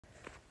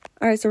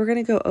All right, so we're going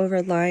to go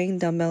over lying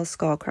dumbbell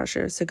skull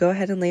crushers. So go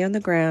ahead and lay on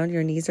the ground,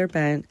 your knees are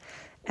bent,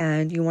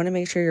 and you want to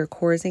make sure your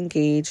core is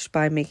engaged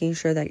by making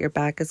sure that your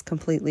back is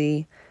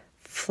completely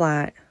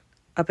flat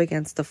up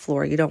against the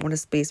floor. You don't want a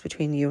space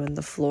between you and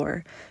the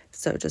floor.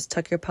 So just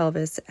tuck your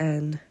pelvis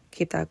and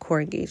keep that core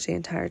engaged the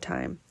entire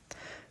time.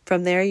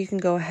 From there, you can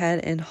go ahead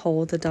and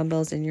hold the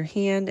dumbbells in your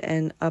hand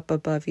and up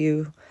above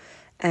you.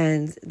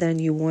 And then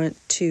you want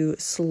to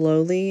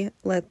slowly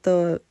let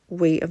the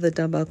weight of the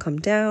dumbbell come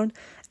down,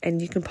 and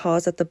you can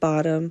pause at the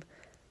bottom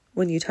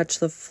when you touch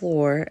the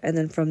floor. And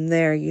then from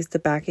there, use the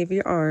back of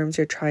your arms,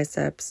 your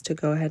triceps, to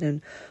go ahead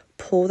and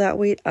pull that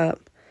weight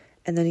up.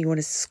 And then you want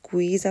to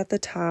squeeze at the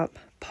top,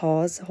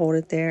 pause, hold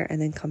it there,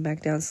 and then come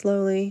back down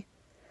slowly.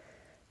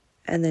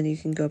 And then you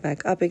can go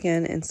back up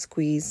again and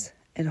squeeze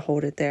and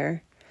hold it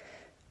there.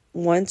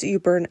 Once you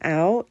burn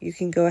out, you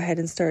can go ahead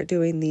and start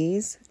doing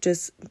these.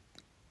 Just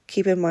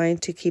keep in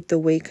mind to keep the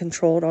weight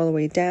controlled all the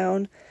way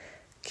down.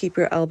 Keep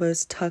your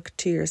elbows tucked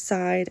to your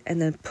side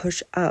and then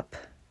push up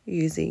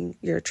using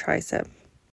your tricep.